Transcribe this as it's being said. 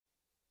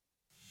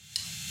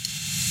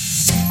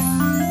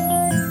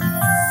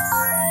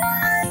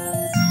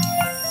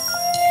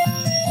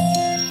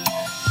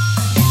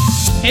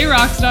Hey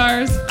rock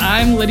stars,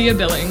 I'm Lydia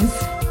Billings.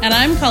 And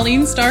I'm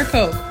Colleen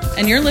Starr-Koch,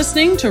 and you're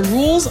listening to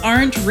Rules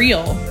Aren't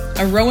Real,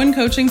 a Rowan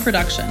Coaching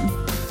production.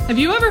 Have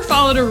you ever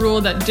followed a rule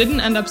that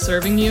didn't end up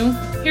serving you?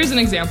 Here's an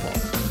example.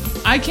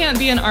 I can't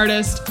be an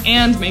artist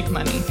and make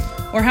money.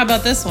 Or how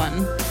about this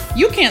one?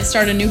 You can't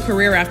start a new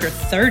career after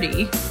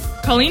 30.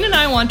 Colleen and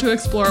I want to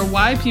explore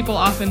why people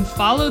often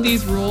follow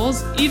these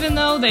rules even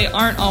though they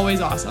aren't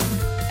always awesome.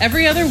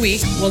 Every other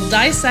week, we'll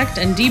dissect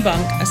and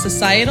debunk a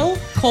societal,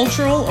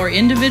 cultural, or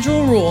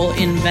individual rule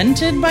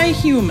invented by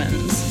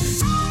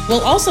humans. We'll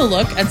also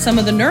look at some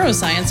of the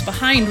neuroscience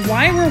behind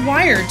why we're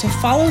wired to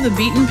follow the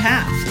beaten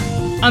path.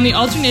 On the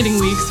alternating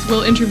weeks,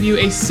 we'll interview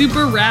a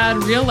super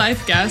rad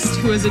real-life guest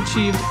who has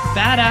achieved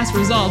badass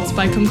results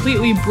by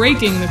completely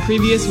breaking the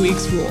previous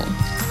week's rule.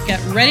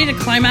 Get ready to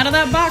climb out of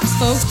that box,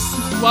 folks.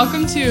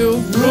 Welcome to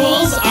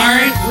Rules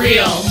Aren't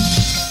Real.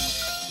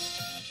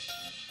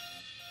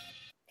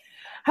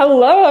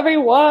 Hello,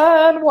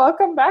 everyone.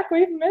 Welcome back.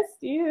 We've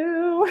missed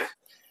you.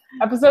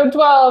 Episode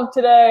 12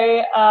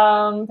 today.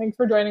 Thanks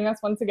for joining us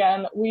once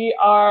again. We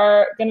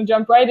are going to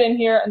jump right in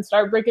here and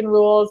start breaking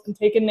rules and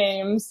taking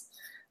names.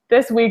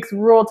 This week's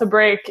rule to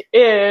break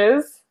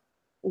is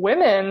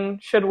women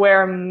should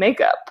wear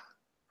makeup.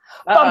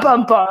 Bum,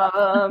 bum,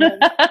 bum.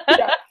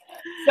 Yeah.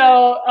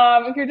 So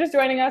if you're just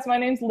joining us, my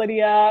name's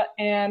Lydia,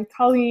 and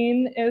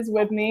Colleen is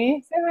with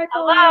me. Say hi,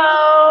 Colleen.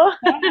 Hello.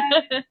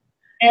 Hi.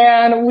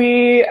 And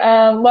we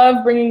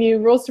love bringing you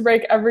Rules to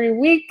Break every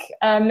week.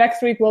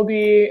 Next week, we'll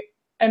be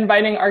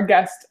inviting our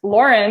guest,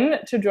 Lauren,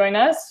 to join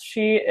us.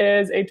 She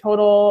is a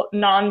total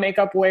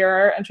non-makeup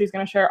wearer, and she's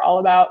going to share all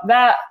about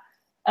that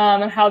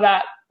and how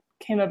that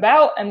came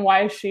about and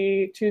why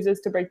she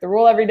chooses to break the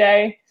rule every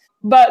day.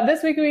 But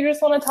this week, we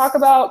just want to talk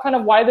about kind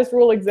of why this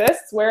rule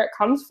exists, where it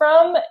comes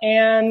from,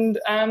 and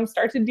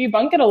start to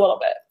debunk it a little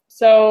bit.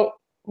 So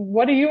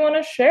what do you want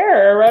to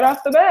share right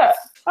off the bat?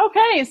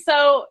 Okay,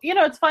 so,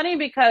 it's funny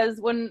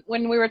because when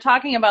we were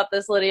talking about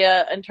this,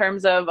 Lydia, in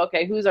terms of,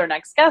 okay, who's our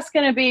next guest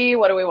going to be?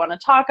 What do we want to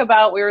talk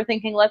about? We were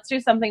thinking, let's do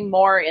something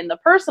more in the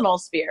personal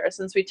sphere,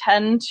 since we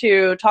tend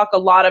to talk a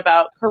lot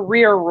about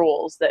career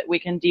rules that we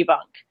can debunk.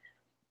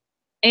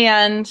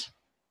 And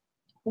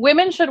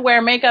women should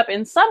wear makeup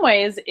in some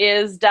ways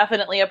is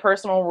definitely a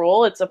personal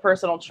rule. It's a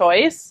personal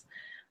choice.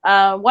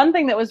 One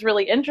thing that was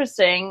really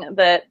interesting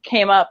that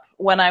came up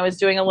when I was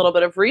doing a little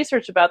bit of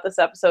research about this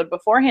episode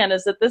beforehand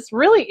is that this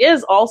really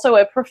is also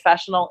a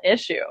professional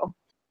issue.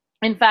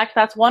 In fact,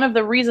 that's one of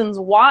the reasons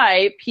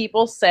why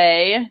people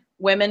say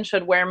women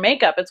should wear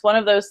makeup. It's one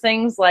of those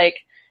things like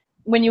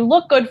when you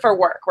look good for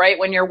work, right?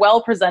 When you're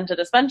well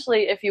presented,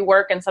 especially if you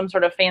work in some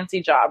sort of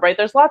fancy job, right?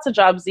 There's lots of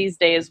jobs these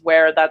days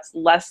where that's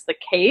less the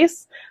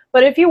case.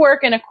 But if you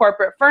work in a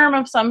corporate firm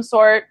of some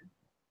sort,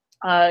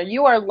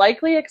 you are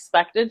likely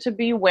expected to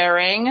be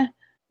wearing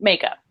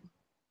makeup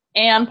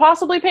and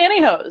possibly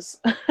pantyhose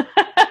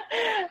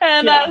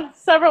and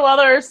several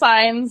other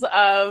signs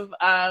of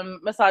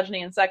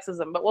misogyny and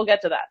sexism, but we'll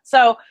get to that.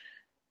 So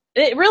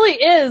it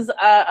really is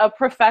a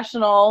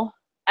professional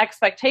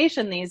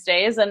expectation these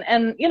days. And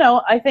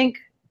I think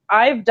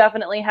I've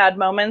definitely had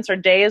moments or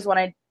days when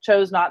I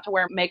chose not to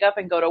wear makeup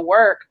and go to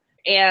work.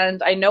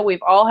 And I know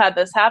we've all had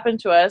this happen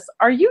to us.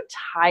 Are you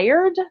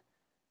tired?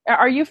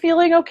 Are you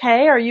feeling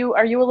okay? Are you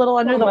a little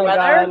under the weather?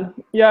 God.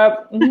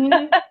 Yep.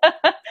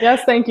 Mm-hmm.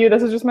 Yes, thank you.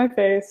 This is just my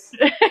face.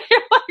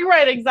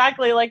 Right,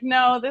 exactly. Like,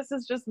 no, this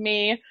is just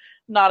me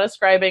not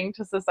ascribing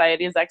to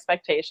society's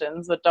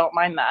expectations, but don't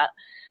mind that.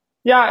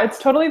 Yeah, it's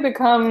totally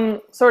become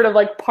sort of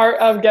like part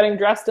of getting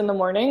dressed in the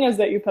morning is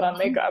that you put on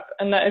makeup.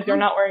 And that if you're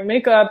not wearing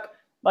makeup,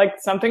 like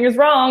something is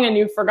wrong and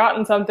you've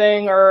forgotten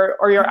something or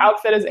your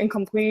outfit is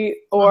incomplete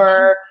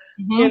or,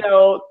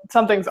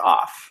 something's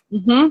off.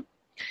 Mm-hmm.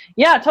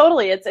 Yeah,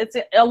 totally. It's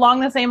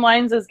along the same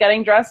lines as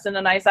getting dressed in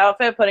a nice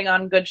outfit, putting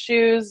on good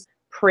shoes,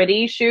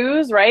 pretty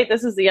shoes, right?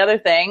 This is the other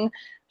thing.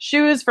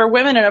 Shoes for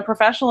women in a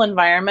professional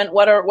environment,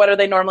 what are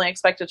they normally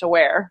expected to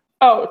wear?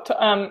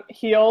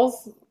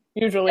 Heels,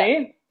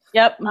 usually.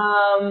 Yep.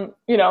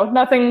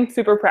 Nothing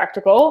super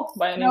practical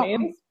by any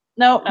means.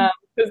 No.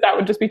 Because that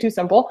would just be too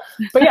simple.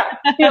 But yeah,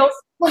 heels,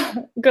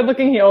 good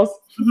looking heels.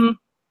 Mm-hmm.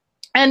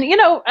 And,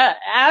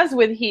 as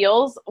with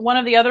heels, one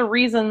of the other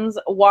reasons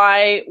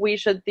why we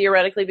should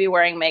theoretically be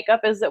wearing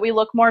makeup is that we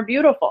look more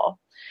beautiful.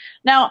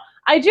 Now,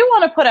 I do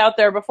want to put out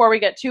there before we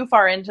get too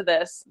far into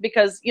this,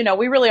 because,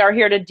 we really are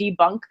here to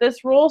debunk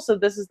this rule. So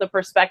this is the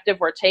perspective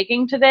we're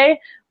taking today,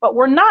 but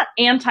we're not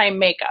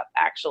anti-makeup,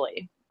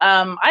 actually.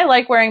 I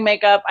like wearing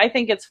makeup. I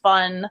think it's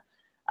fun.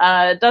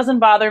 It doesn't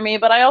bother me,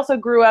 but I also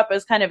grew up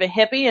as kind of a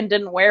hippie and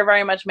didn't wear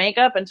very much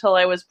makeup until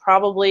I was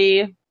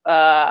probably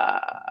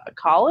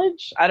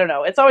college. I don't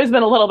know. It's always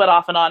been a little bit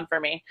off and on for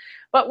me.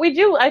 But we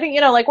do, I think,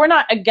 we're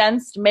not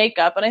against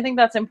makeup. And I think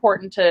that's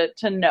important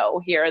to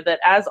know here, that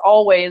as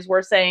always,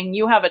 we're saying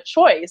you have a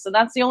choice. And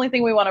that's the only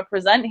thing we want to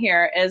present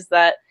here is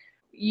that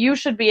you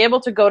should be able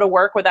to go to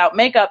work without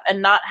makeup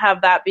and not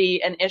have that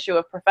be an issue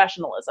of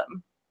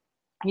professionalism.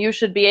 You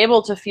should be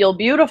able to feel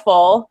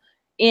beautiful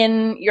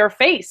in your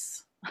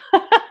face.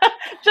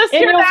 Just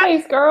in your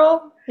face,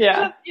 girl.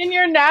 Yeah. in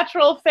your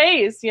natural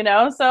face, you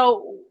know?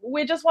 So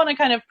we just want to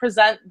kind of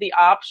present the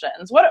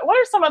options. What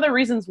are some other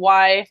reasons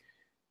why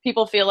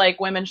people feel like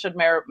women should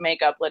wear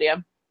makeup,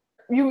 Lydia?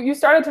 You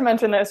started to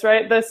mention this,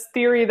 right? This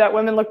theory that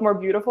women look more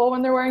beautiful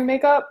when they're wearing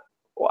makeup.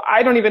 Well,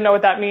 I don't even know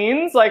what that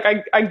means. Like,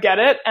 I get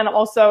it. And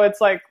also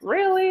it's like,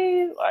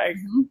 really? Like,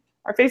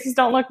 our faces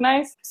don't look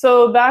nice.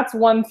 So that's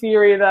one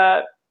theory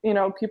that, you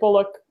know, people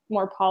look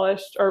more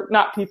polished, or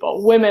not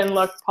people, women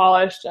look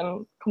polished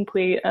and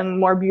complete and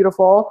more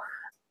beautiful,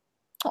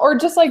 or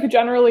just like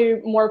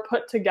generally more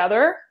put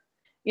together.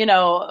 You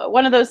know,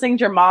 one of those things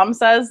your mom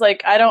says,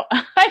 like, I don't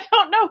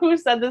know who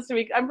said this to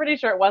me. I'm pretty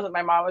sure it wasn't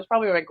my mom. It was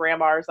probably my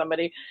grandma or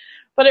somebody.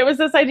 But it was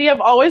this idea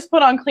of always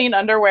put on clean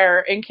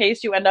underwear in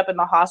case you end up in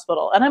the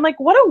hospital. And I'm like,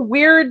 what a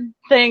weird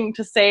thing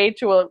to say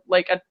to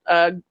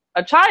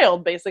a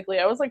child, basically.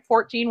 I was like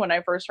 14 when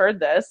I first heard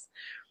this.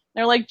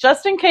 They're like,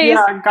 just in case.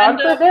 Yeah,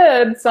 God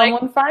forbid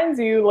someone finds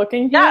you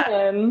looking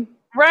human.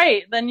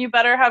 Right. Then you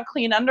better have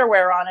clean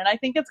underwear on. And I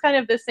think it's kind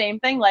of the same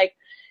thing. Like,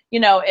 you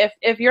know,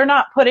 if you're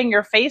not putting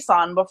your face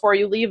on before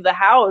you leave the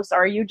house,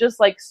 are you just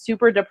like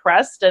super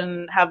depressed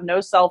and have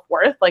no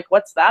self-worth? Like,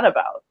 what's that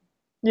about?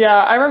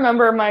 Yeah, I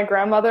remember my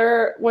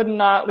grandmother would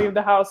not leave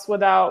the house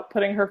without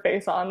putting her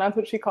face on. That's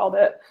what she called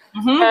it.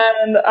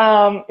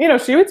 And, you know,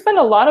 she would spend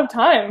a lot of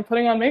time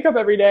putting on makeup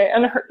every day.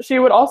 And she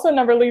would also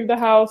never leave the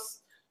house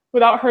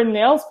without her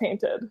nails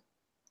painted,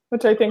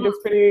 which I think is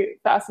pretty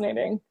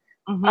fascinating.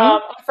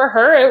 For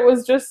her, it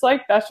was just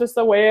like, that's just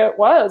the way it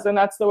was. And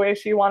that's the way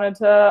she wanted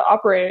to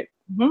operate.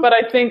 But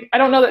I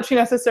don't know that she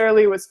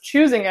necessarily was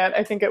choosing it.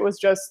 I think it was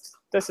just,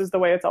 this is the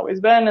way it's always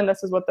been. And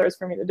this is what there is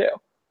for me to do.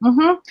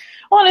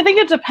 Well, and I think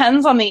it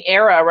depends on the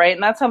era, right?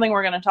 And that's something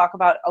we're going to talk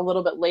about a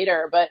little bit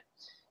later. But,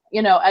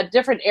 you know, at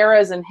different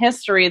eras in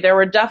history, there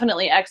were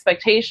definitely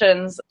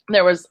expectations.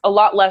 There was a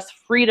lot less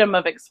freedom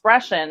of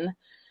expression,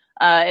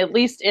 at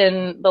least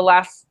in the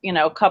last, you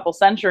know, couple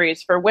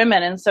centuries for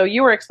women. And so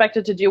you were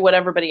expected to do what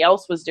everybody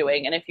else was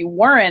doing. And if you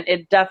weren't,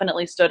 it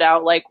definitely stood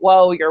out like,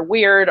 whoa, you're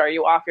weird. Are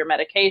you off your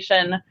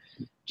medication?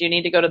 Do you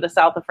need to go to the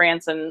south of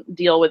France and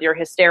deal with your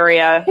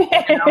hysteria?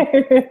 You know?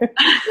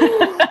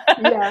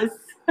 Yes.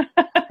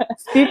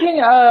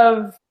 Speaking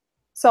of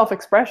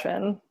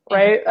self-expression,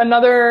 right?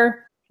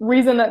 Another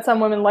reason that some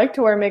women like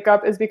to wear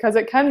makeup is because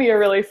it can be a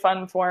really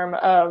fun form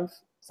of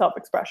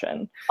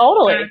self-expression.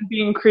 Totally. And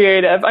being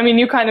creative. I mean,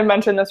 you kind of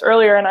mentioned this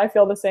earlier, and I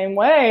feel the same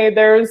way.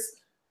 There's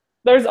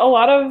a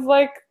lot of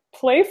like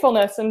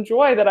playfulness and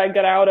joy that I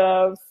get out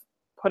of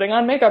putting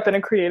on makeup in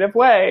a creative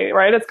way,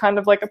 right? It's kind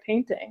of like a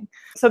painting.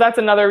 So that's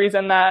another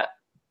reason that,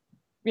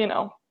 you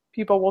know,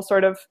 people will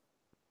sort of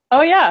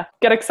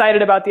get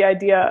excited about the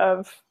idea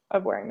of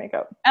wearing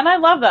makeup. And I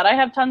love that. I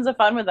have tons of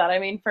fun with that. I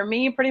mean, for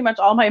me, pretty much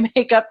all my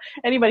makeup,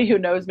 anybody who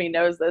knows me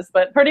knows this,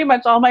 but pretty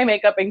much all my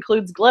makeup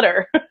includes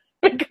glitter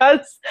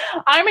because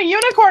I'm a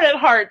unicorn at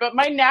heart, but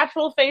my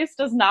natural face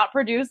does not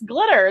produce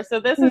glitter. So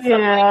this is something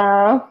that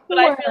I feel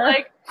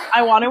like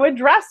I want to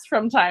address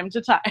from time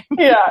to time.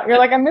 Yeah, you're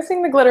like, I'm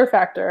missing the glitter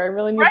factor. I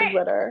really need the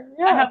glitter.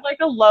 Yeah. I have like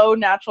a low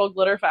natural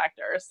glitter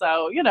factor.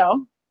 So, you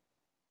know,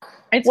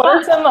 it's What fun.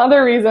 are some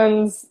other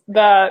reasons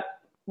that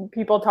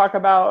people talk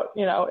about,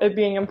 you know, it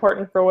being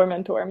important for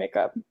women to wear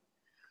makeup?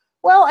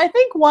 Well, I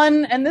think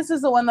one, and this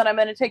is the one that I'm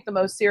going to take the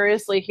most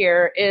seriously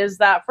here, is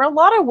that for a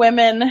lot of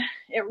women,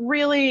 it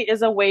really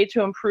is a way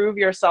to improve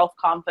your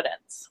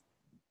self-confidence.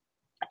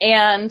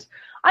 And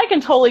I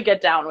can totally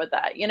get down with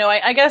that. You know,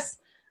 I guess,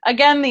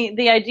 again,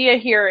 the idea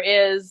here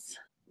is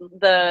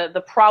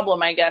the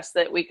problem, I guess,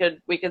 that we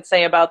could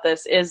say about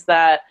this is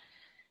that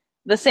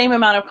the same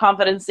amount of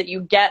confidence that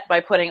you get by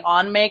putting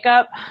on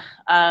makeup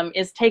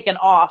is taken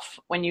off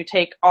when you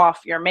take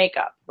off your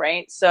makeup,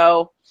 right?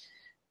 So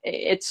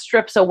it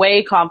strips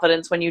away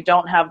confidence when you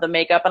don't have the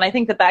makeup. And I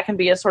think that can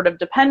be a sort of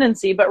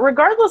dependency. But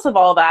regardless of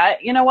all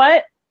that, you know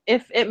what?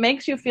 If it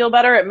makes you feel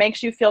better, it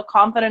makes you feel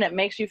confident, it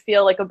makes you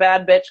feel like a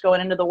bad bitch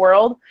going into the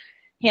world,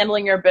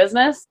 handling your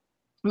business,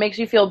 makes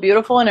you feel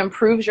beautiful and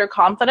improves your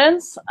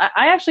confidence,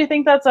 I actually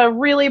think that's a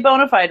really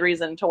bona fide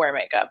reason to wear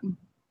makeup.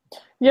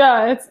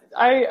 Yeah,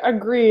 I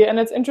agree. And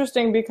it's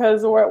interesting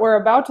because what we're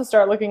about to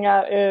start looking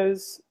at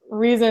is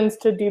reasons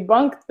to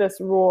debunk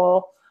this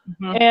rule.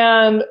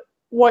 And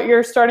what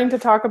you're starting to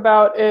talk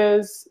about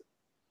is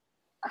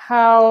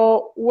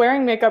how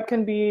wearing makeup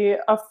can be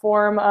a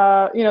form,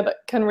 you know, that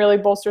can really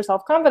bolster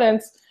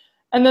self-confidence.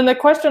 And then the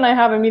question I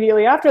have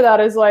immediately after that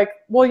is like,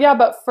 well, yeah,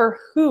 but for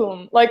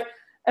whom? Like,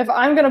 if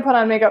I'm going to put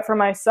on makeup for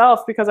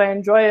myself because I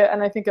enjoy it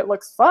and I think it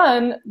looks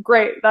fun,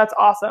 great, that's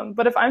awesome.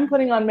 But if I'm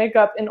putting on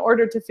makeup in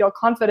order to feel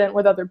confident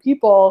with other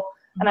people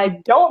and I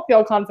don't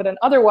feel confident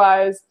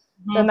otherwise,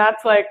 then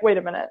that's like, wait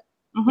a minute,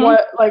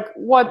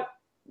 what's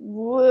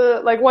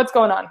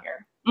going on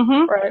here?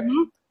 Right?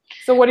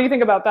 So what do you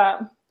think about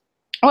that?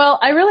 Well,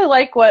 I really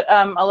like what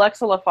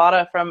Alexa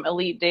LaFata from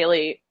Elite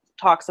Daily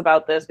talks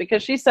about this,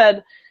 because she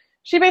said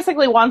she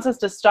basically wants us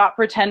to stop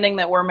pretending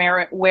that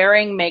we're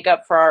wearing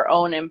makeup for our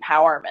own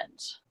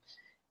empowerment.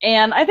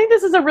 And I think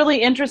this is a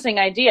really interesting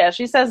idea.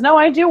 She says, no,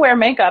 I do wear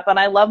makeup and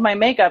I love my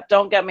makeup,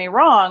 don't get me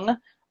wrong,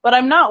 but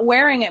I'm not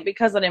wearing it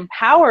because it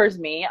empowers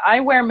me. I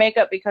wear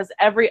makeup because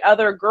every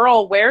other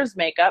girl wears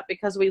makeup,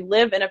 because we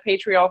live in a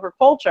patriarchal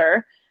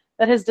culture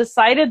that has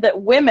decided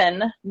that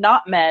women,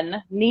 not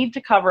men, need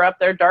to cover up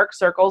their dark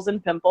circles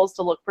and pimples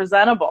to look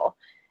presentable.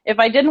 If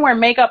I didn't wear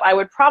makeup, I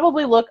would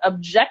probably look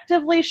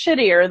objectively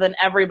shittier than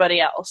everybody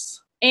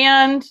else.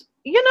 And,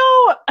 you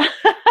know,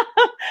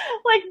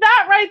 like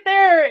that right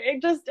there,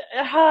 it just,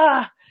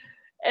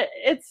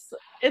 it's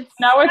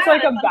now it's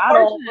like a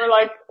battle. We're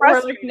like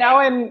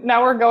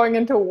now we're going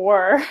into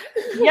war.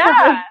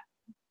 Yeah,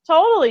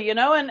 totally. You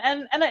know, and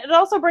it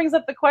also brings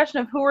up the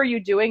question of who are you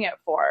doing it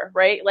for,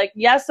 right? Like,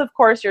 yes, of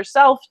course,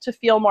 yourself to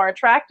feel more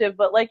attractive,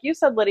 but like you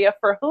said, Lydia,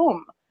 for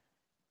whom?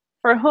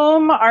 For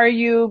whom are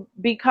you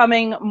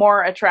becoming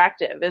more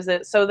attractive? Is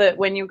it so that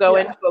when you go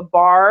into a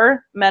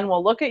bar, men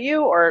will look at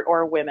you,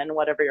 or women,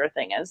 whatever your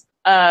thing is,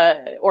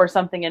 or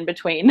something in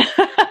between?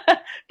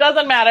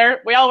 Doesn't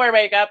matter. We all wear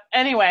makeup.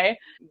 Anyway,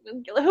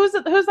 who's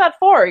that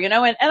for? You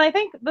know, and I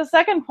think the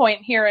second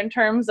point here in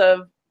terms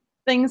of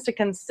things to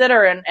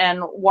consider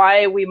and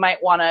why we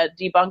might want to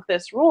debunk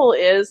this rule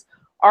is,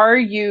 are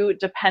you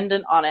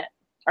dependent on it?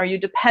 Are you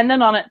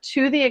dependent on it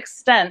to the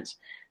extent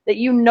that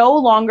you no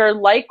longer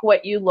like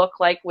what you look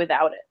like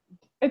without it?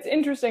 It's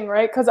interesting,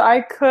 right? Because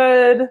I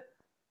could,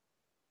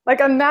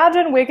 like,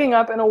 imagine waking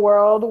up in a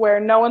world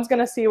where no one's going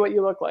to see what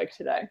you look like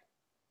today.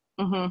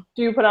 Mm-hmm.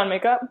 Do you put on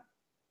makeup?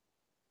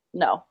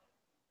 No,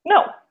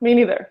 me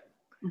neither.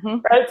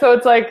 Mm-hmm. Right? So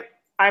it's like,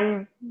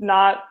 I'm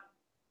not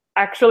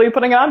actually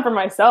putting it on for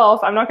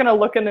myself. I'm not going to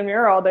look in the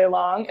mirror all day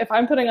long. If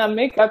I'm putting on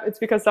makeup, it's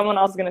because someone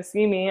else is going to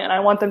see me and I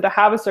want them to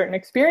have a certain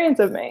experience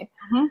of me.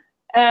 Mm-hmm.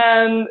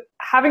 And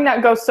having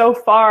that go so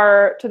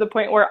far to the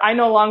point where I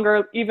no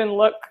longer even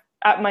look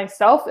at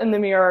myself in the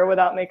mirror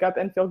without makeup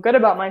and feel good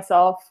about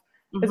myself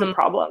is a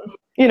problem.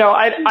 You know,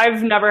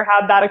 I've never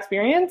had that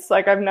experience.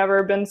 Like, I've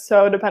never been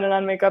so dependent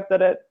on makeup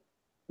that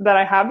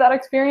I have that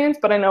experience,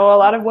 but I know a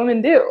lot of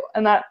women do,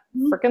 and that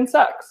freaking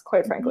sucks,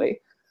 quite frankly.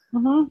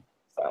 Mm-hmm.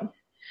 So,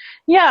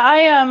 yeah,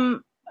 I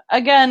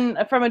again,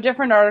 from a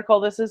different article.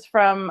 This is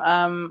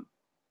from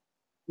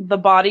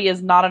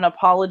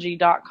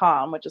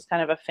thebodyisnotanapology.com, which is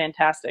kind of a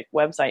fantastic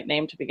website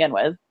name to begin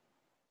with.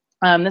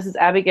 This is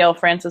Abigail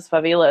Francis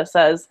Favila,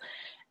 says,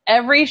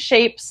 every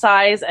shape,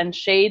 size, and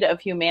shade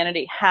of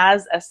humanity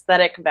has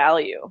aesthetic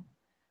value.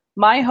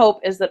 My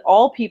hope is that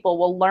all people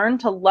will learn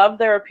to love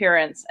their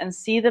appearance and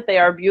see that they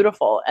are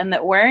beautiful, and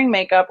that wearing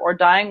makeup or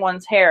dyeing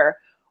one's hair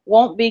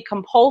won't be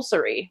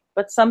compulsory,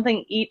 but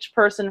something each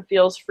person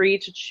feels free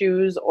to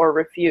choose or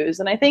refuse.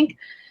 And I think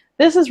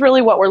this is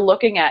really what we're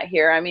looking at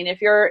here. I mean,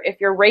 if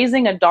you're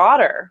raising a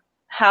daughter,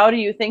 how do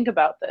you think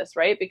about this,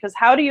 right? Because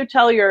how do you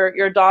tell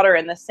your daughter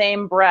in the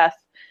same breath,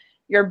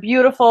 you're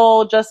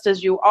beautiful just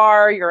as you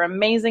are, you're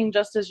amazing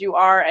just as you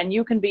are, and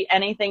you can be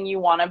anything you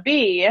want to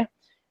be?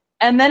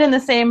 And then in the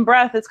same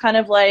breath, it's kind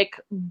of like,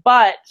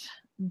 but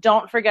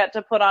don't forget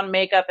to put on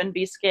makeup and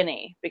be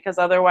skinny, because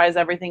otherwise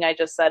everything I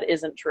just said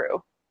isn't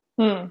true.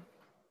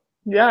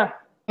 Yeah.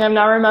 I'm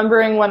now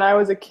remembering when I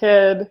was a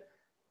kid,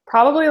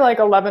 probably like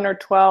 11 or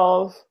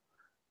 12,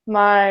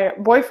 my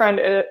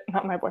brother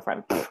had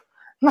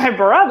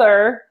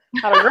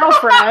a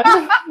girlfriend.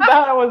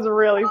 That was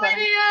really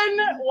funny.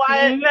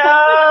 What?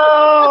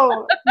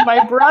 No!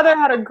 My brother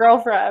had a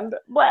girlfriend.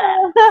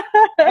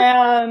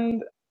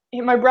 And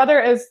my brother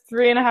is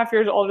 3.5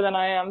 years older than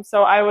I am.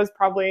 So I was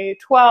probably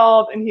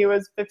 12 and he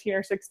was 15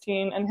 or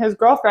 16. And his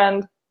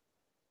girlfriend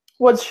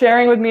was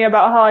sharing with me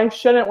about how I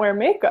shouldn't wear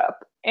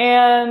makeup.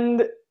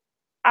 And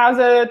as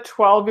a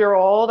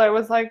 12-year-old, I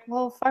was like,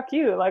 well, fuck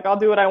you. Like, I'll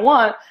do what I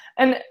want.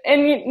 And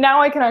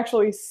now I can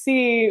actually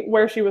see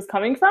where she was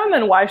coming from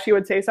and why she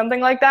would say something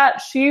like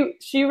that.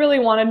 She really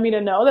wanted me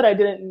to know that I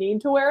didn't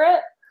need to wear it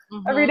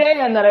every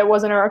day, and that it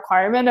wasn't a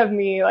requirement of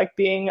me, like,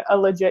 being a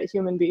legit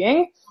human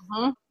being.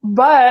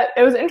 But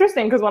it was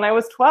interesting because when I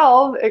was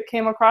 12, it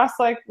came across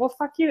like, well,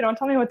 fuck you. Don't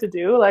tell me what to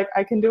do. Like,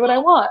 I can do what I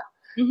want.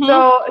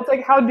 So it's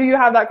like, how do you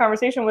have that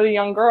conversation with a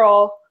young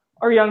girl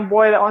or young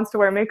boy that wants to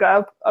wear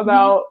makeup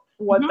about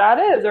what that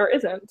is or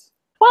isn't?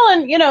 Well,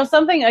 and, you know,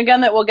 something, again,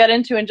 that we'll get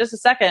into in just a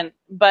second,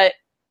 but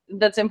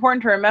that's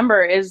important to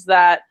remember is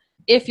that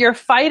if you're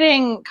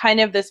fighting kind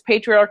of this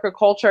patriarchal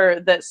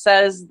culture that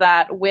says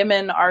that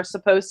women are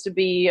supposed to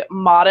be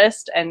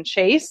modest and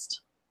chaste,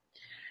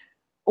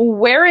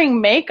 wearing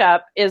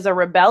makeup is a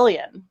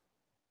rebellion.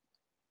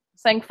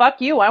 Saying, fuck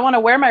you, I want to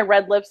wear my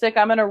red lipstick,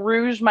 I'm going to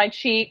rouge my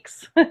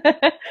cheeks,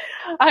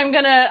 I'm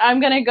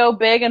gonna go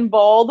big and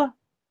bold.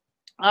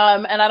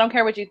 And I don't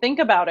care what you think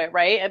about it,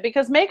 right?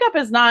 Because makeup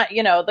is not,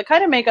 you know, the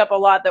kind of makeup a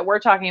lot that we're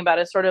talking about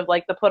is sort of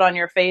like the put on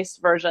your face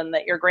version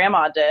that your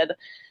grandma did,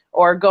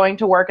 or going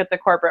to work at the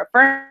corporate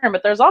firm.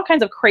 But there's all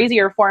kinds of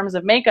crazier forms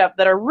of makeup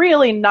that are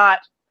really not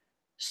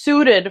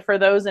suited for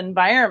those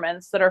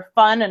environments, that are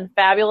fun and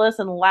fabulous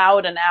and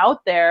loud and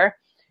out there,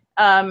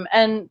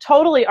 and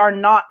totally are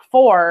not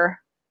for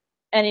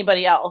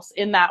anybody else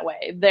in that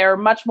way. They're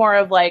much more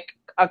of like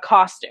a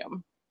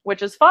costume,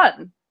 which is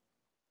fun.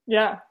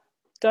 Yeah.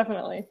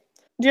 Definitely.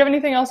 Do you have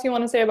anything else you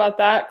want to say about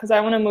that? Because I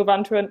want to move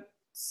on to a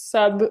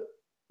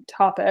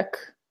topic.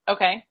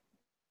 Okay.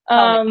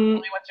 Tell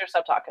me what's your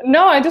subtopic?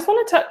 No, I just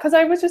want to, because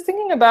I was just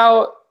thinking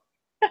about,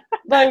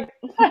 like,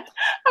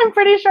 I'm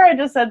pretty sure I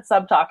just said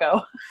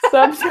sub-taco.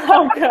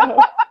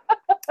 Sub-taco.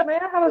 May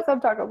I have a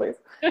sub-taco, please?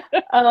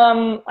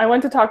 I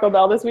went to Taco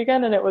Bell this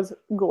weekend, and it was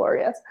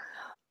glorious.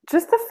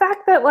 Just the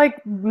fact that,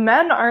 like,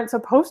 men aren't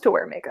supposed to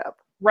wear makeup.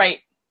 Right.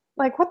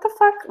 Like, what the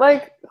fuck?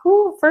 Like,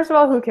 first of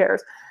all, who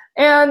cares?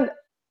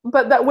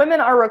 But that women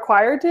are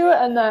required to,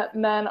 and that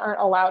men aren't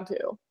allowed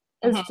to.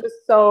 It's just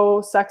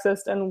so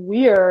sexist and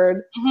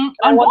weird.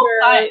 On both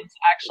sides,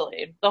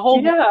 actually. The whole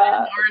women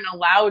aren't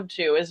allowed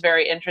to is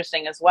very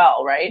interesting as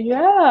well, right?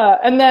 Yeah.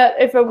 And that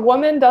if a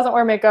woman doesn't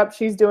wear makeup,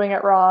 she's doing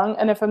it wrong.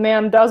 And if a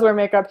man does wear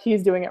makeup,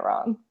 he's doing it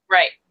wrong.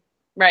 Right.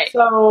 Right.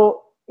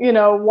 So,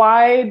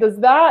 why does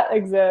that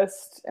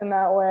exist in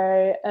that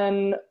way?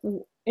 And,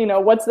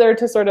 what's there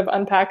to sort of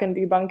unpack and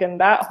debunk in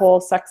that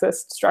whole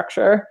sexist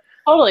structure?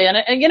 Totally. And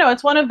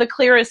it's one of the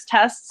clearest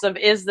tests of,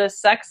 is this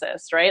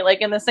sexist, right?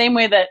 Like in the same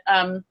way that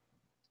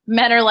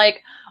men are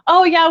like,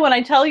 oh yeah, when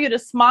I tell you to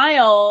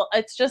smile,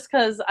 it's just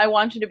because I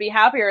want you to be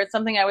happier. It's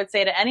something I would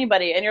say to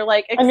anybody. And you're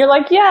like,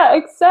 yeah,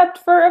 except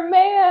for a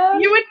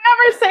man. You would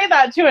never say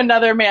that to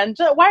another man.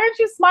 Why aren't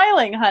you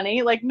smiling,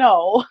 honey? Like,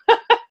 no.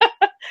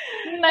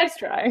 Nice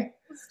try.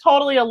 It's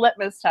totally a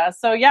litmus test.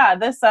 So yeah,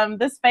 this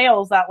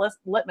fails that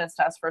litmus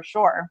test for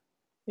sure.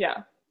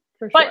 Yeah.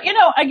 But,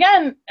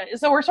 again,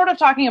 so we're sort of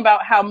talking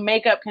about how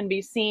makeup can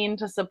be seen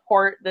to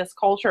support this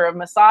culture of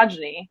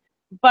misogyny.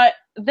 But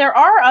there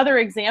are other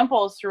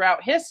examples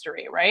throughout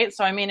history, right?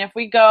 So, I mean, if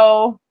we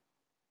go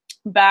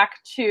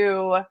back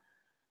to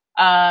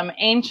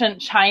ancient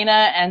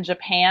China and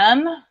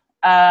Japan,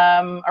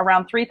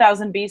 around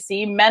 3000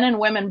 BC, men and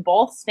women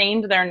both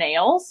stained their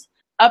nails.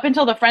 Up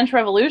until the French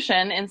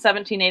Revolution in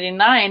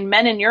 1789,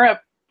 men in Europe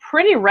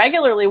pretty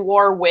regularly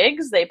wore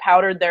wigs. They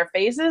powdered their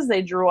faces.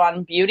 They drew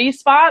on beauty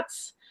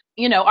spots.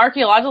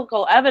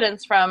 Archaeological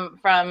evidence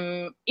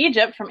from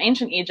Egypt, from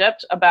ancient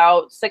Egypt,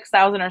 about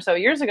 6,000 or so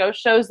years ago,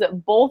 shows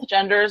that both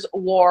genders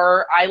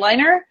wore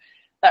eyeliner,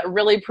 that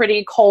really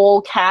pretty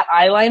kohl cat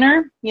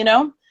eyeliner,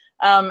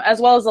 as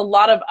well as a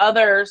lot of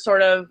other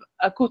sort of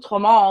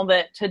accoutrements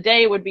that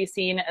today would be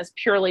seen as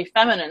purely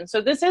feminine. So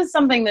this is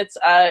something that's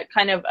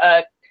kind of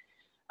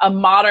a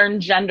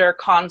modern gender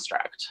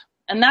construct.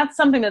 And that's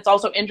something that's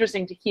also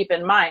interesting to keep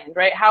in mind,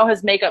 right? How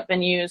has makeup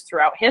been used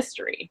throughout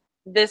history?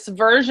 This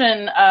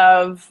version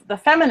of the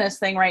feminist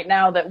thing right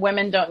now that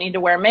women don't need to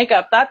wear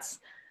makeup, that's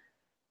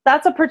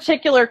a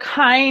particular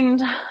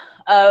kind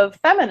of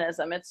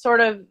feminism. It's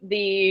sort of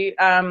the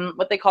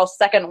what they call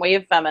second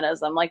wave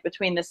feminism, like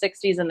between the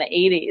 60s and the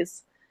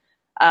 80s.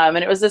 And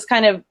it was this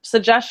kind of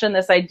suggestion,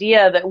 this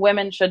idea that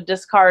women should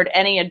discard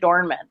any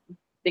adornment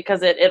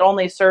because it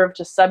only served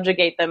to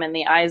subjugate them in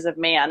the eyes of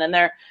man. And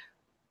there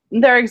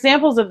are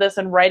examples of this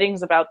and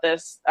writings about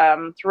this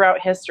throughout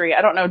history.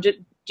 I don't know. Do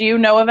you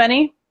know of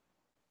any?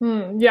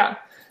 Yeah.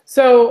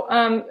 So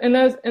in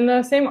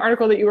the same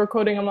article that you were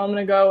quoting a moment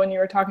ago when you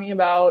were talking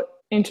about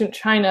ancient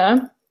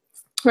China,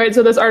 right?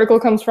 So this article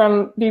comes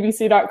from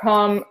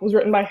BBC.com. It was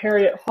written by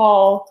Harriet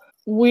Hall.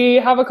 We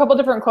have a couple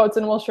different quotes,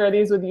 and we'll share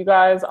these with you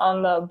guys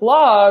on the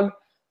blog.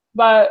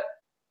 But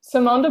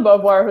Simone de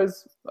Beauvoir,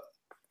 who's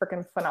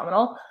freaking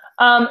phenomenal,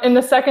 in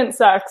The Second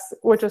Sex,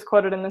 which is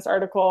quoted in this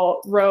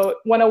article, wrote,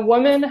 "When a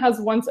woman has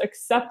once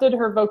accepted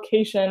her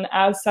vocation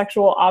as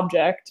sexual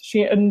object,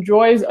 she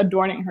enjoys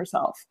adorning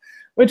herself,"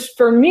 which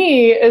for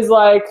me is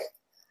like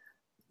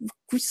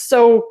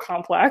so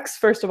complex.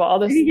 First of all,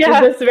 this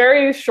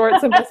very short,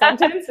 simple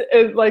sentence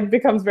is like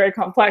becomes very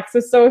complex.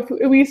 So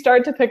if we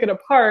start to pick it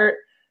apart,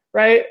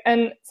 right?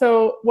 And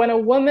so when a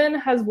woman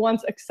has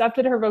once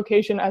accepted her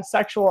vocation as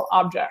sexual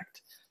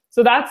object,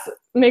 so that's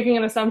making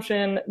an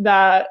assumption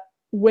that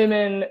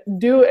women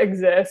do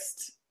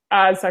exist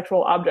as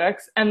sexual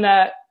objects and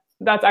that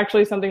that's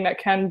actually something that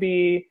can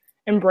be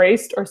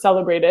embraced or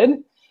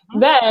celebrated.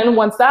 Then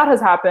once that has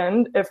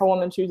happened, if a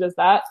woman chooses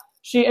that,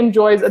 she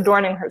enjoys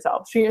adorning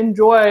herself. She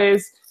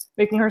enjoys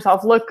making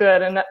herself look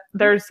good, and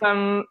there's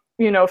some,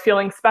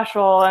 feeling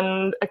special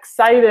and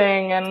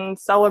exciting and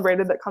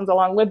celebrated that comes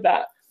along with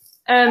that.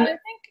 And I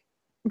think,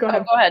 go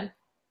ahead.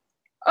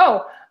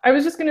 Oh, I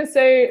was just going to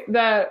say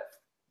that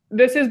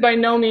this is by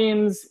no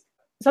means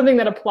something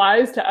that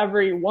applies to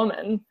every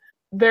woman.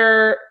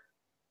 There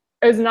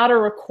is not a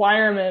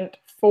requirement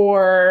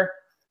for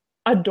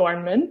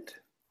adornment,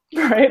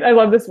 right? I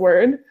love this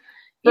word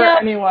for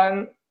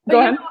anyone. Go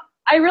ahead.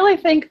 I really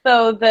think,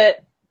 though,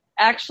 that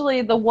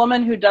actually the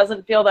woman who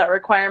doesn't feel that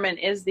requirement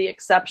is the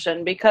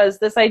exception, because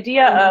this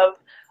idea of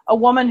a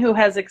woman who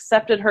has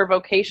accepted her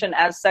vocation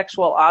as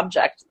sexual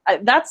object,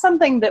 that's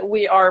something that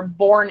we are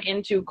born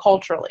into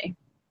culturally.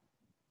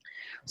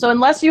 So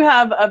unless you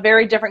have a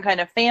very different kind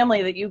of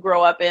family that you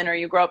grow up in, or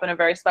you grow up in a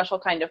very special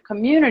kind of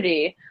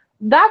community,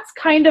 that's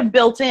kind of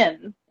built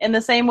in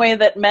the same way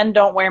that men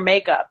don't wear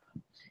makeup.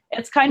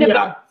 It's kind of,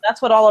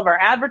 that's what all of our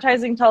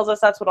advertising tells us.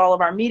 That's what all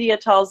of our media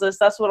tells us.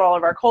 That's what all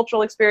of our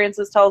cultural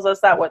experiences tells us.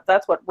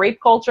 That's what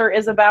rape culture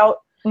is about.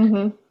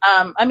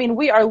 I mean,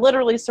 we are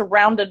literally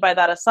surrounded by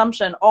that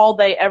assumption all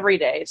day, every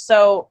day.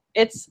 So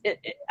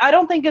I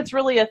don't think it's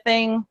really a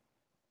thing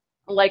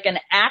like an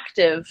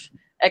active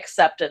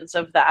acceptance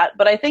of that,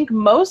 but I think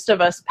most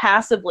of us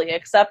passively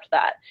accept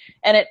that.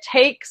 And it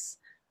takes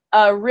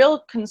a real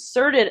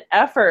concerted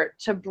effort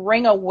to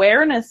bring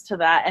awareness to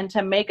that and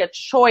to make a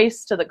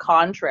choice to the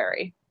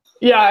contrary.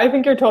 Yeah, I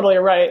think you're totally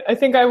right. I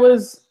think I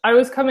was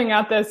coming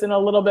at this in a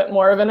little bit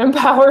more of an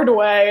empowered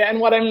way, and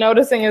what I'm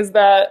noticing is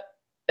that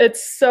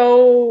it's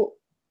so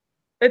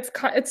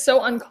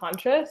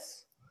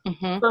unconscious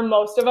for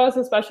most of us,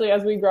 especially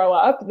as we grow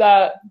up,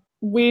 that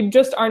we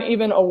just aren't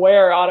even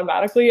aware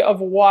automatically of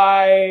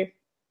why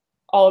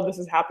all of this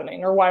is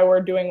happening or why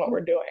we're doing what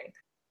we're doing.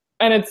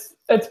 And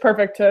it's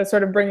perfect to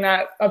sort of bring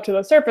that up to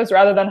the surface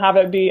rather than have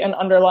it be an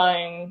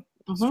underlying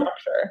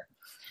structure.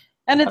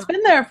 And it's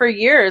been there for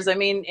years. I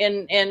mean,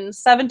 in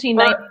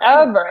 1790,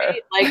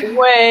 right? Like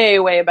way,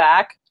 way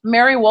back,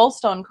 Mary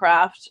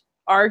Wollstonecraft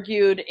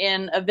argued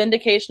in A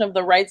Vindication of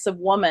the Rights of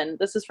Woman,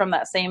 this is from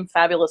that same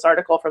fabulous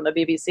article from the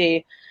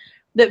BBC,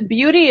 that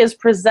beauty is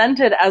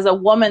presented as a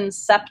woman's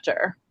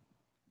scepter,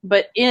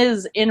 but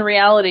is in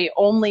reality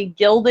only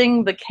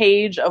gilding the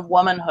cage of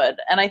womanhood.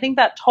 And I think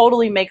that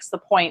totally makes the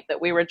point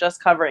that we were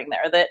just covering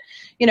there, that,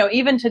 you know,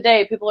 even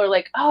today people are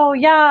like, oh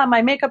yeah,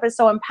 my makeup is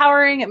so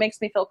empowering, it makes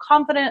me feel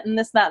confident and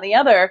this, that, and the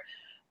other.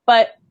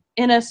 But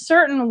in a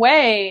certain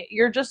way,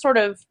 you're just sort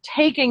of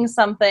taking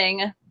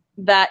something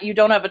that you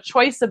don't have a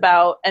choice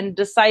about and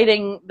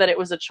deciding that it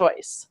was a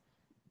choice.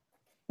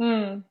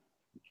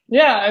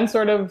 Yeah, and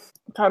sort of,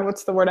 God,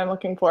 what's the word I'm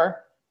looking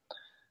for?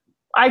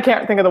 I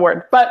can't think of the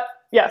word, but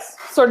yes,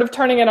 sort of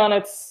turning it on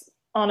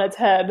its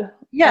head.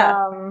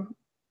 Yeah.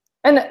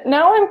 And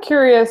now I'm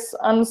curious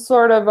on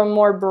sort of a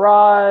more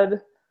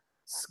broad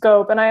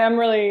scope, and I am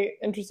really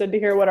interested to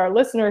hear what our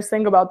listeners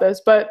think about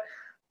this, but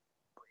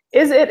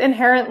is it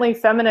inherently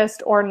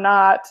feminist or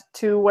not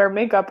to wear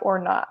makeup or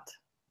not?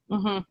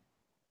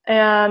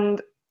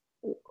 And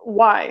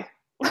why?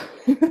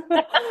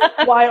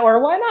 Why or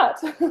why not?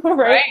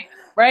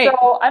 Right.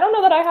 So I don't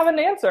know that I have an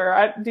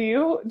answer. Do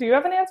you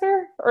have an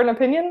answer or an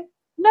opinion?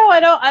 No, I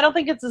don't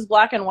think it's as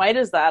black and white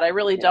as that. I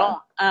really don't.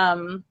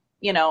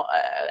 You know,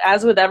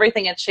 as with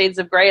everything, it's shades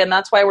of gray. And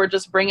that's why we're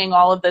just bringing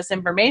all of this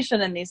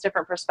information and these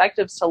different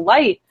perspectives to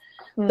light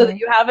so that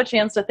you have a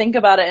chance to think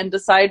about it and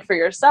decide for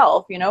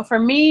yourself. You know, for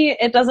me,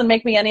 it doesn't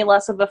make me any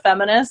less of a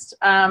feminist.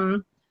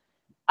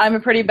 I'm a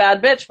pretty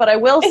bad bitch, but I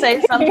will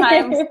say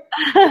sometimes,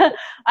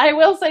 I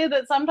will say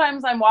that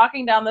sometimes I'm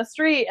walking down the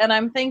street and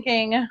I'm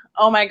thinking,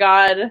 oh my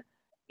God,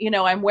 you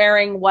know, I'm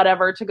wearing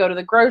whatever to go to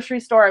the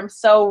grocery store. I'm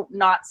so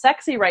not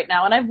sexy right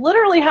now. And I've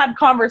literally had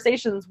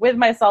conversations with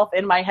myself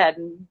in my head,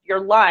 and you're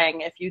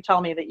lying if you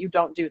tell me that you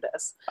don't do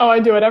this. Oh, I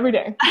do it every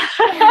day.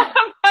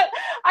 But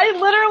I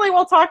literally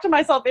will talk to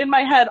myself in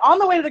my head on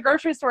the way to the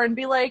grocery store and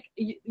be like,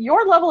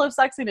 your level of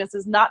sexiness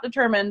is not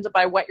determined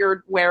by what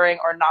you're wearing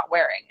or not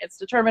wearing. It's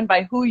determined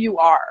by who you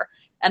are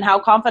and how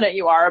confident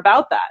you are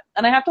about that.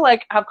 And I have to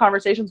like have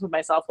conversations with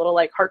myself, little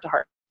like heart to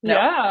heart. You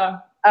know?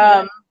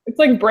 Yeah. It's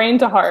like brain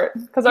to heart,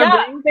 because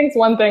our brain thinks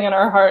one thing and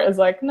our heart is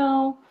like,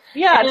 no.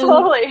 Yeah,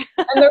 totally.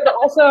 And there's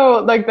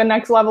also like the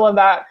next level of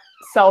that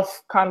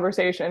self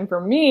conversation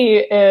for me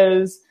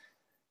is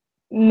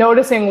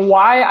noticing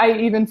why I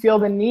even feel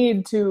the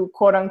need to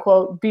quote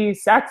unquote be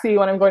sexy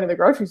when I'm going to the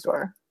grocery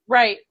store.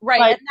 Right.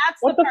 Like, and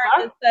that's the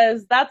part that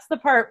says, that's the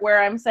part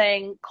where I'm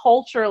saying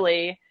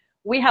culturally,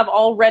 we have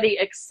already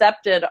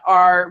accepted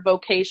our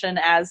vocation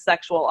as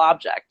sexual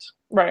object.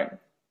 Right.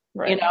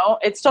 You know,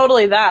 it's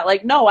totally that.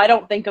 Like, no, I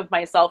don't think of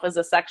myself as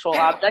a sexual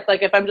object.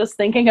 Like, if I'm just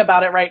thinking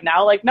about it right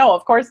now, like, no,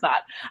 of course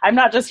not. I'm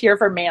not just here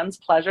for man's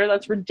pleasure.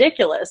 That's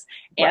ridiculous.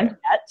 And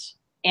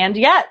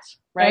yet,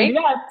 right?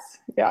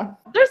 Yeah.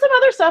 There's some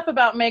other stuff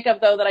about makeup,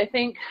 though, that I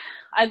think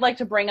I'd like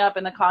to bring up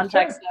in the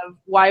context of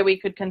why we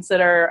could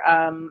consider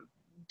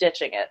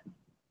ditching it,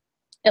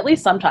 at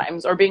least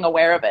sometimes, or being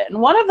aware of it.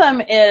 And one of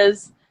them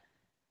is,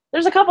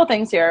 there's a couple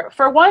things here.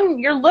 For one,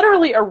 you're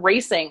literally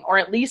erasing or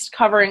at least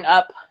covering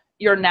up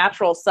your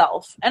natural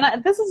self.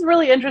 And this is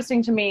really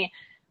interesting to me.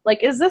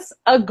 Like, is this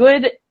a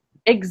good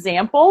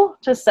example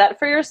to set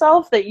for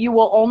yourself, that you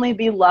will only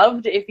be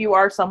loved if you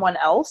are someone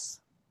else?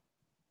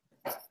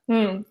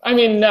 I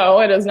mean, no,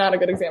 it is not a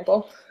good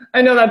example.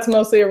 I know that's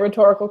mostly a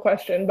rhetorical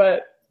question,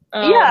 but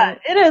yeah,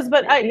 it is.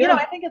 But you know,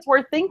 I think it's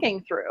worth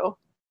thinking through.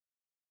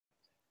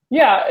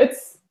 Yeah,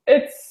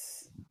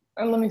 it's.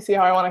 And let me see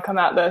how I want to come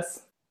at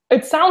this.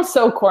 It sounds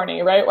so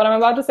corny, right? What I'm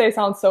about to say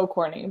sounds so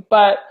corny,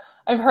 but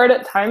I've heard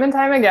it time and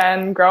time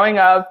again, growing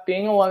up,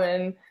 being a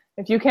woman.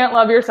 If you can't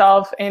love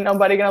yourself, ain't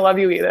nobody gonna love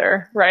you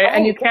either, right?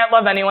 And you can't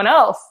love anyone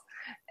else.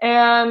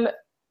 And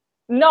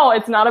no,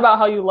 it's not about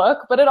how you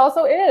look, but it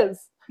also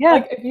is. Yeah.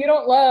 Like, if you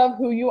don't love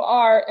who you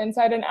are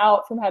inside and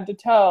out from head to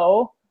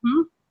toe,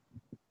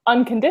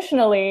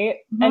 unconditionally,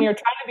 and you're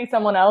trying to be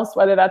someone else,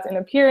 whether that's in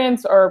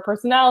appearance or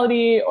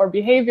personality or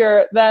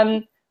behavior,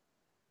 then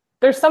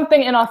there's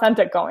something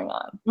inauthentic going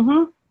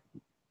on.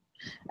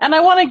 And I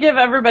want to give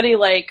everybody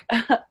like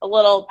a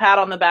little pat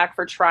on the back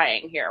for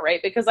trying here, right?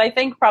 Because I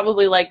think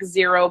probably like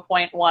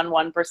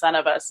 0.11%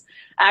 of us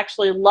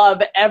actually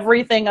love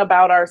everything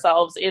about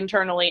ourselves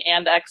internally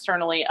and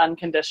externally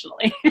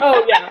unconditionally.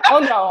 Oh yeah. Oh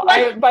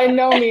no. By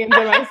no means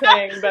am I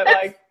saying that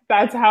like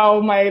that's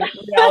how my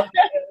reality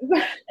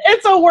is.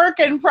 It's a work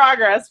in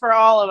progress for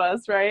all of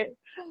us, right?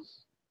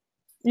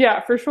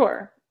 Yeah, for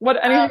sure.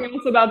 Anything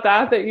else about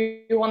that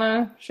you want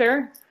to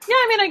share? Yeah,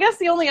 I mean, I guess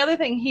the only other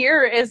thing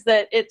here is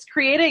that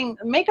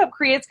makeup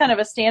creates kind of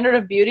a standard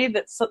of beauty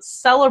that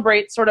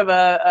celebrates sort of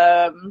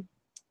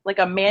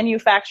a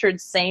manufactured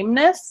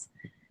sameness.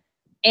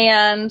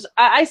 And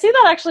I see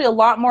that actually a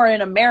lot more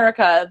in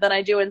America than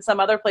I do in some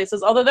other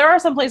places. Although there are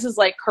some places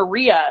like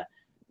Korea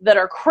that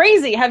are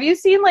crazy. Have you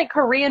seen like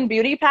Korean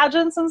beauty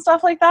pageants and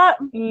stuff like that?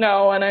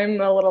 No, and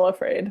I'm a little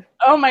afraid.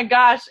 Oh my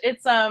gosh.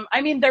 It's,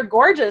 I mean, they're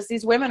gorgeous.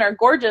 These women are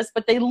gorgeous,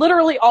 but they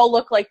literally all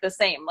look like the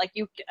same. Like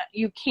you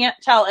can't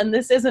tell. And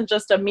this isn't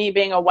just me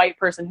being a white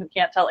person who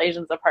can't tell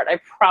Asians apart. I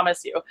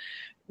promise you.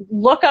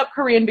 Look up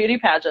Korean beauty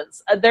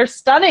pageants. They're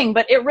stunning,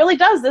 but it really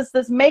does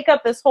this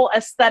makeup, this whole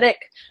aesthetic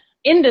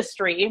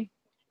industry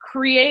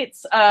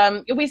creates,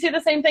 we see the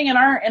same thing in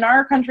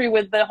our country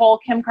with the whole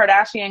Kim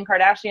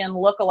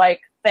Kardashian look-alike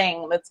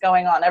thing that's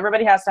going on.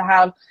 Everybody has to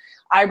have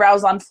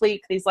eyebrows on fleek,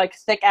 these like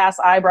thick ass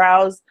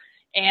eyebrows,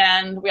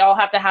 and we all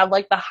have to have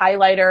like the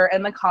highlighter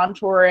and the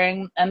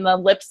contouring and the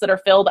lips that are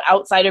filled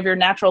outside of your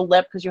natural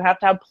lip because you have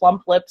to have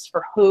plump lips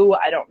for who,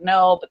 I don't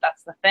know, but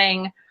that's the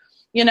thing,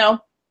 you know.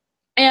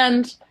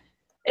 And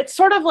it's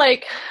sort of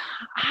like,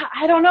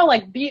 I don't know,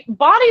 like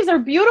bodies are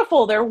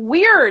beautiful, they're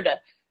weird.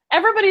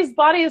 Everybody's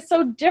body is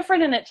so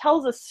different, and it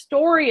tells a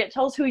story. It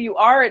tells who you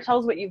are. It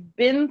tells what you've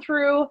been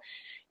through.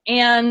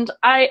 And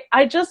I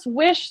just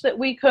wish that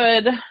we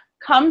could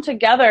come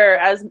together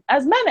as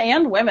men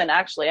and women,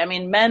 actually. I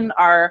mean, men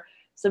are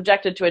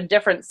subjected to a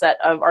different set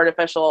of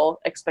artificial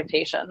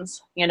expectations,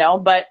 you know,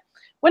 but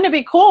wouldn't it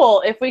be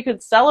cool if we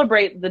could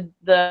celebrate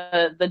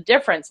the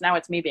difference? Now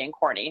it's me being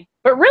corny,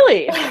 but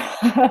really.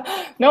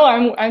 No,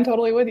 I'm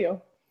totally with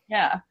you.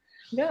 Yeah.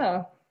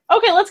 Yeah.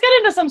 Okay, let's get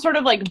into some sort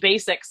of like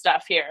basic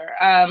stuff here.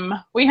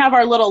 We have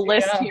our little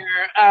list here.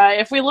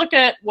 If we look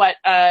at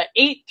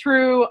 8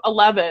 through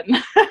 11,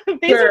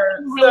 these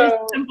are really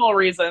simple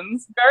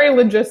reasons. Very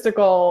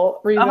logistical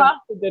reasons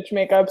to ditch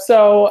makeup.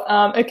 So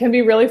it can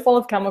be really full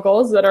of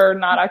chemicals that are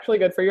not actually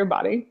good for your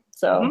body.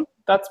 So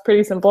that's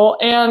pretty simple.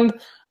 And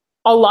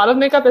a lot of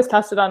makeup is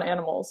tested on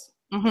animals.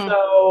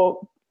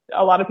 So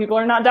a lot of people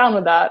are not down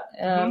with that.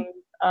 And,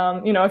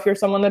 you know, if you're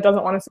someone that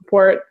doesn't want to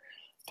support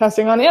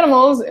testing on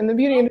animals in the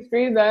beauty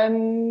industry,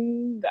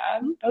 then that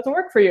doesn't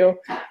work for you.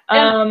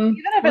 Even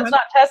if it's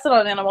not tested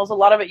on animals, a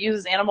lot of it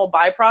uses animal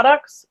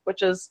byproducts,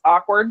 which is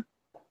awkward.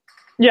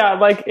 Yeah,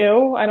 like,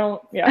 ew, like,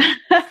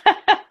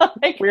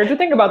 weird to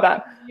think about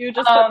that. You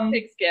just put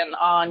pig skin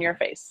on your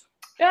face.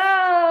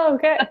 Yeah,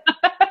 okay.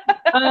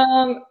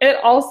 It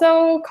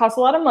also costs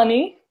a lot of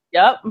money.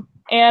 Yep.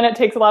 And it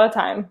takes a lot of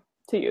time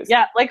to use.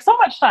 Yeah, like so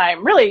much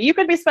time. Really, you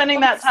could be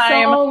spending that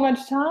time. So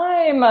much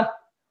time.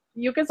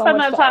 You could spend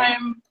that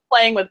time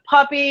playing with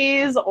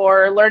puppies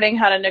or learning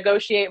how to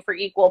negotiate for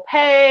equal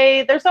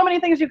pay. There's so many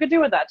things you could do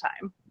with that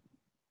time.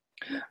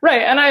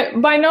 Right.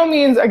 And by no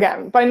means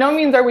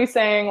are we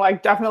saying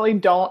like definitely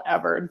don't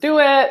ever do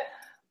it,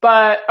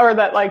 or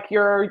that like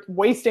you're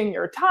wasting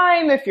your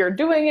time if you're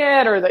doing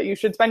it, or that you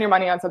should spend your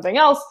money on something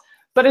else.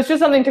 But it's just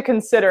something to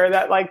consider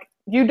that like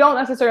you don't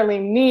necessarily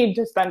need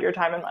to spend your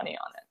time and money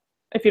on it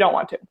if you don't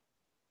want to.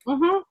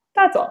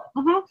 That's all.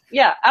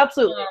 Yeah,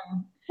 absolutely.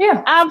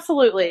 Yeah,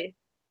 absolutely.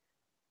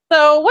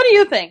 So what do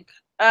you think,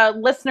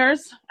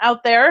 listeners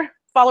out there,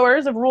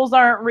 followers of Rules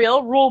Aren't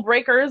Real, rule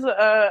breakers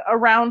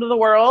around the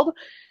world?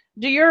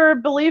 Do your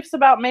beliefs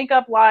about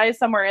makeup lie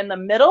somewhere in the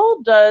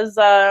middle? Does,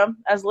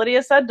 as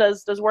Lydia said,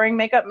 does wearing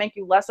makeup make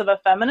you less of a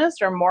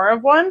feminist or more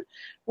of one?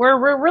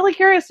 We're really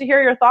curious to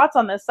hear your thoughts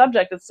on this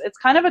subject. It's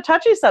kind of a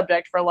touchy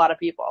subject for a lot of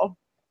people.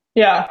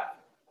 Yeah,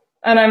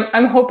 and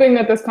I'm hoping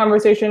that this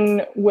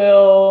conversation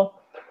will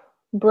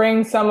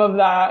bring some of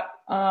that.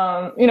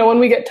 You know, when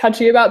we get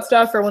touchy about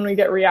stuff or when we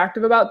get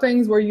reactive about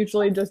things, we're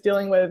usually just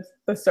dealing with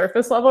the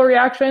surface level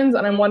reactions.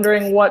 And I'm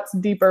wondering what's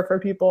deeper for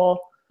people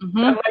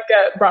that might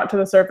get brought to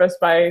the surface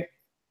by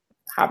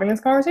having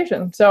this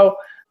conversation. So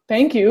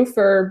thank you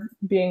for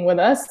being with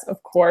us,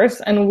 of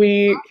course. And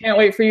we can't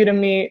wait for you to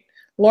meet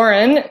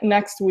Lauren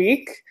next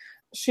week.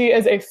 She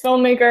is a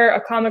filmmaker,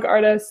 a comic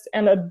artist,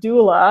 and a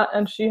doula.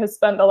 And she has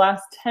spent the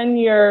last 10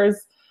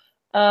 years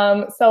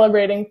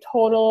celebrating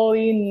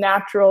totally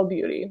natural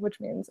beauty, which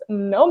means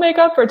no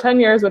makeup for 10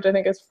 years, which I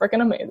think is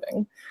freaking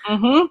amazing.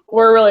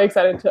 We're really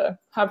excited to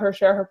have her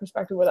share her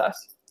perspective with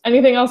us.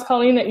 Anything else,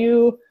 Colleen, that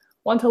you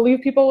want to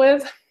leave people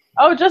with?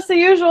 Oh, just the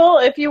usual.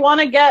 If you want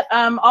to get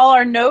all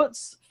our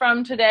notes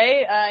from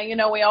today, you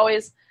know, we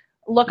always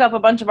look up a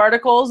bunch of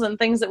articles and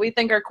things that we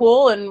think are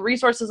cool and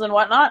resources and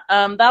whatnot.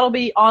 That'll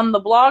be on the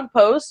blog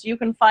post. You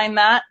can find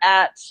that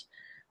at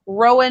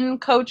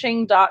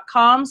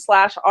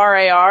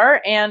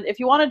rowancoaching.com/RAR. And if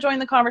you want to join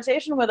the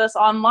conversation with us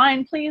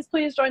online, please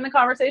join the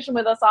conversation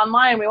with us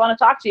online. We want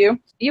to talk to you.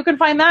 You can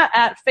find that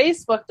at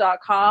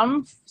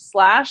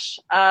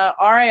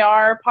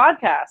facebook.com/RAR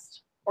podcast.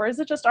 Or is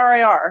it just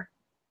RAR?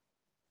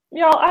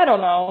 Y'all, I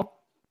don't know.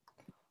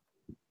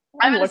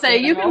 I'm going to say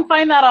you can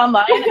find that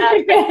online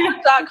at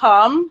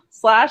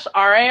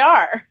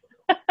facebook.com/RAR.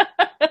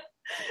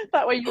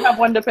 That way you have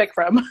one to pick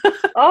from.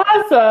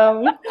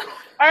 Awesome.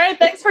 All right,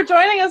 thanks for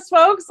joining us,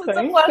 folks. It's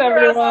Thanks, a pleasure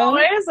everyone. as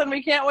always, and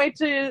we can't wait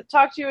to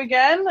talk to you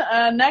again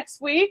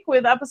next week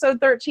with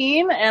episode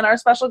 13 and our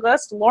special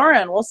guest,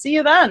 Lauren. We'll see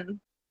you then.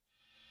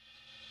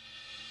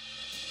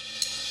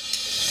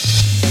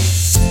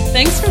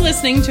 Thanks for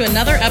listening to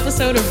another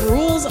episode of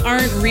Rules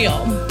Aren't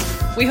Real.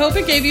 We hope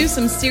it gave you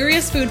some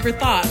serious food for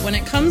thought when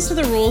it comes to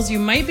the rules you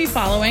might be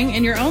following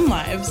in your own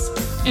lives.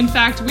 In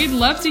fact, we'd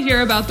love to hear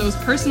about those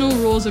personal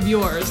rules of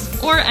yours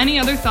or any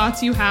other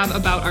thoughts you have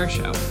about our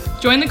show.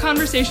 Join the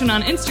conversation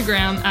on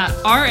Instagram at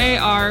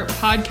RAR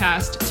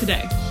Podcast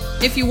today.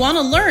 If you want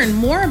to learn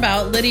more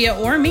about Lydia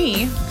or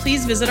me,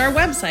 please visit our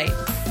website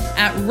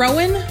at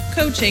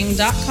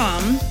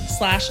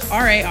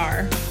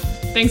rowancoaching.com/RAR.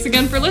 Thanks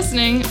again for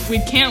listening. We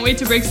can't wait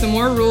to break some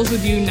more rules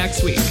with you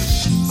next week.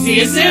 See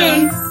you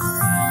soon!